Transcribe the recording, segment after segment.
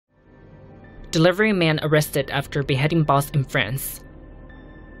Delivery man arrested after beheading boss in France.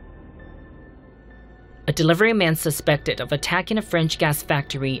 A delivery man suspected of attacking a French gas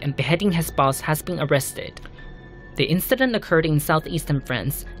factory and beheading his boss has been arrested. The incident occurred in southeastern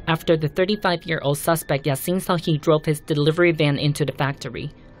France after the 35-year-old suspect Yassin Salhi drove his delivery van into the factory.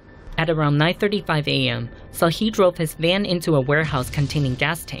 At around 9:35 a.m., Salhi drove his van into a warehouse containing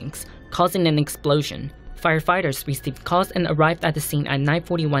gas tanks, causing an explosion. Firefighters received calls and arrived at the scene at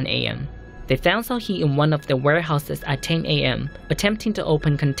 9:41 a.m. They found Salhi in one of the warehouses at 10 a.m., attempting to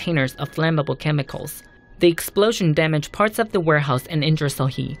open containers of flammable chemicals. The explosion damaged parts of the warehouse and injured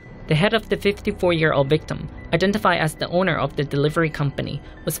Salhi. The head of the 54-year-old victim, identified as the owner of the delivery company,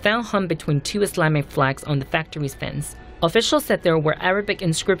 was found hung between two Islamic flags on the factory's fence. Officials said there were Arabic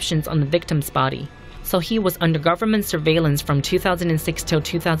inscriptions on the victim's body. Salhi was under government surveillance from 2006 till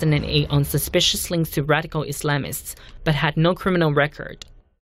 2008 on suspicious links to radical Islamists, but had no criminal record.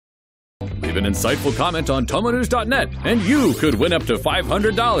 Leave an insightful comment on TomoNews.net and you could win up to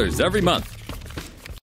 $500 every month.